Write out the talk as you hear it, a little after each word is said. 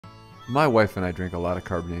My wife and I drink a lot of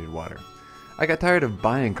carbonated water. I got tired of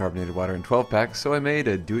buying carbonated water in 12 packs, so I made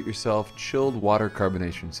a do-it-yourself chilled water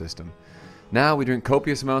carbonation system. Now we drink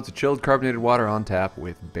copious amounts of chilled carbonated water on tap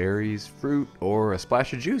with berries, fruit, or a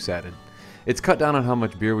splash of juice added. It's cut down on how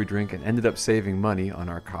much beer we drink and ended up saving money on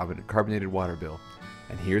our carbonated water bill.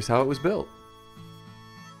 And here's how it was built.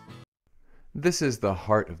 This is the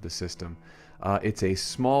heart of the system. It's a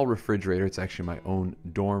small refrigerator. It's actually my own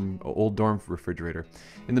old dorm refrigerator.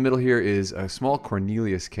 In the middle here is a small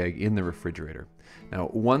Cornelius keg in the refrigerator. Now,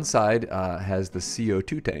 one side has the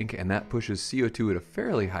CO2 tank, and that pushes CO2 at a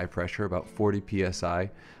fairly high pressure, about 40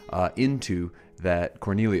 psi, into that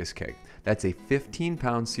Cornelius keg. That's a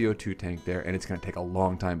 15-pound CO2 tank there, and it's going to take a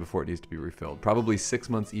long time before it needs to be refilled. Probably 6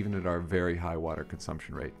 months, even at our very high water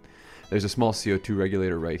consumption rate. There's a small CO2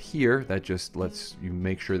 regulator right here that just lets you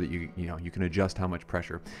make sure that you can adjust how much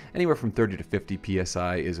pressure. Anywhere from 30 to 50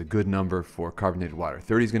 psi is a good number for carbonated water.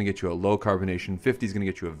 30 is going to get you a low carbonation, 50 is going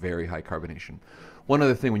to get you a very high carbonation. One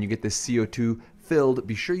other thing, when you get this CO2 filled,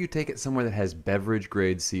 be sure you take it somewhere that has beverage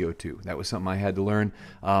grade CO2. That was something I had to learn.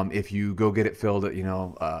 If you go get it filled at,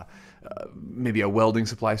 maybe a welding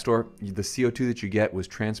supply store, the CO2 that you get was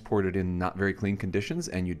transported in not very clean conditions,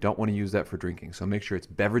 and you don't want to use that for drinking. So make sure it's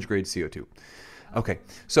beverage grade CO2. Okay,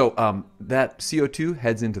 so that CO2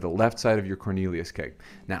 heads into the left side of your Cornelius keg.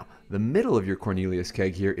 Now, the middle of your Cornelius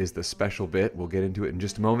keg here is the special bit. We'll get into it in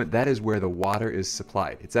just a moment. That is where the water is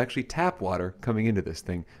supplied. It's actually tap water coming into this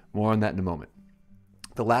thing. More on that in a moment.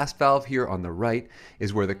 The last valve here on the right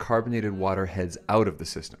is where the carbonated water heads out of the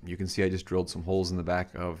system. You can see I just drilled some holes in the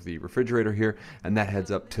back of the refrigerator here, and that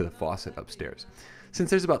heads up to the faucet upstairs. Since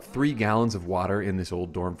there's about 3 gallons of water in this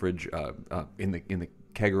old dorm fridge in the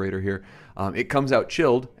kegerator here, it comes out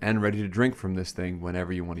chilled and ready to drink from this thing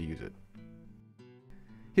whenever you want to use it.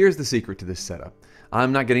 Here's the secret to this setup.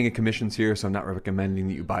 I'm not getting any commissions here, so I'm not recommending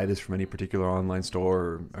that you buy this from any particular online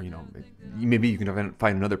store, or maybe you can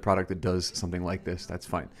find another product that does something like this. That's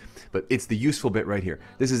fine. But it's the useful bit right here.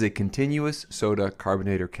 This is a continuous soda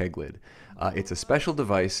carbonator keg lid. It's a special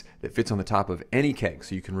device that fits on the top of any keg,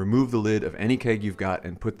 so you can remove the lid of any keg you've got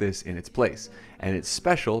and put this in its place. And it's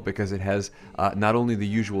special because it has not only the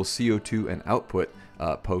usual CO2 and output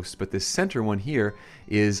posts, but this center one here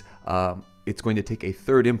is it's going to take a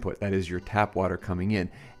third input, that is your tap water coming in.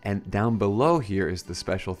 And down below here is the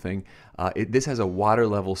special thing. This has a water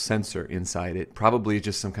level sensor inside it, probably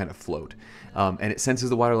just some kind of float. And it senses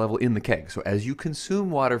the water level in the keg. So as you consume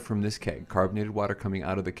water from this keg, carbonated water coming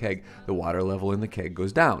out of the keg, the water level in the keg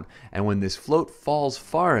goes down. And when this float falls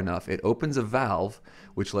far enough, it opens a valve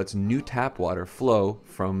which lets new tap water flow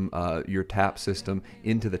from your tap system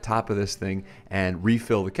into the top of this thing and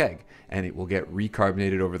refill the keg. And it will get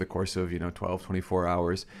recarbonated over the course of 12, 24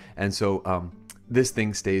 hours. And so this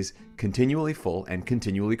thing stays continually full and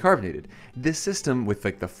continually carbonated. This system with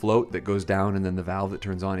like the float that goes down and then the valve that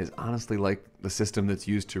turns on is honestly like the system that's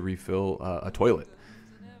used to refill a toilet.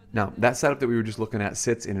 Now, that setup that we were just looking at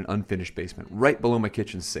sits in an unfinished basement right below my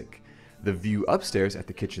kitchen sink. The view upstairs at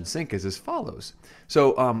the kitchen sink is as follows.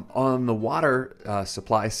 So on the water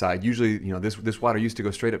supply side, usually this water used to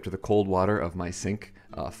go straight up to the cold water of my sink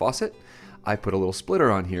faucet. I put a little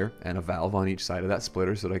splitter on here and a valve on each side of that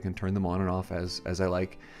splitter so that I can turn them on and off as I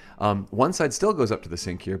like. One side still goes up to the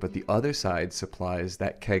sink here, but the other side supplies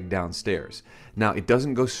that keg downstairs. Now, it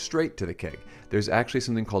doesn't go straight to the keg. There's actually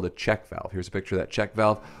something called a check valve. Here's a picture of that check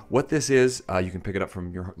valve. What this is, you can pick it up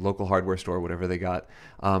from your local hardware store, whatever they got.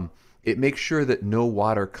 It makes sure that no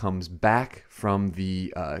water comes back from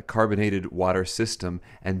the carbonated water system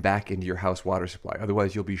and back into your house water supply.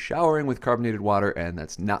 Otherwise, you'll be showering with carbonated water, and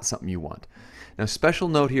that's not something you want. Now, special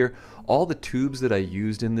note here, all the tubes that I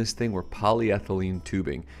used in this thing were polyethylene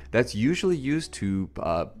tubing. That's usually used to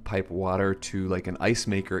pipe water to like an ice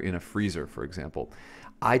maker in a freezer, for example.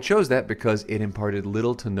 I chose that because it imparted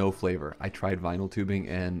little to no flavor. I tried vinyl tubing,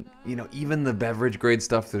 and even the beverage grade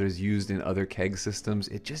stuff that is used in other keg systems,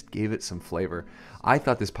 it just gave it some flavor. I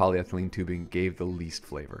thought this polyethylene tubing gave the least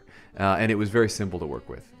flavor, and it was very simple to work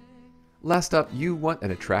with. Last up, you want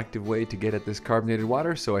an attractive way to get at this carbonated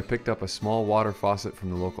water, so I picked up a small water faucet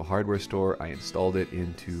from the local hardware store. I installed it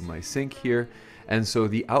into my sink here, and so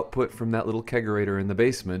the output from that little kegerator in the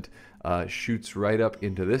basement shoots right up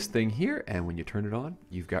into this thing here, and when you turn it on,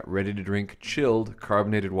 you've got ready to drink chilled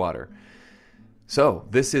carbonated water. So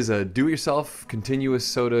this is a do-it-yourself continuous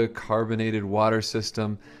soda carbonated water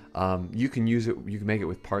system. You can use it, you can make it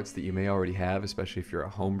with parts that you may already have, especially if you're a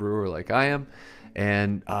home brewer like I am.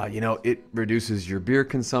 And it reduces your beer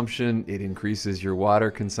consumption, it increases your water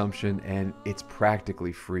consumption, and it's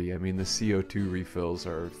practically free. I mean, the CO2 refills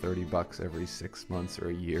are $30 every 6 months or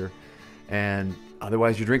a year. and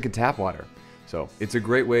otherwise you're drinking tap water. So it's a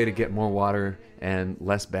great way to get more water and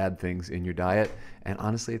less bad things in your diet. And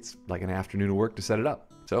honestly, it's like an afternoon of work to set it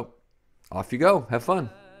up. So off you go. Have fun.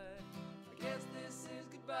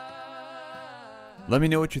 Let me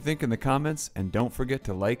know what you think in the comments, and don't forget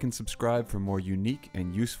to like and subscribe for more unique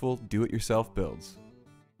and useful do-it-yourself builds.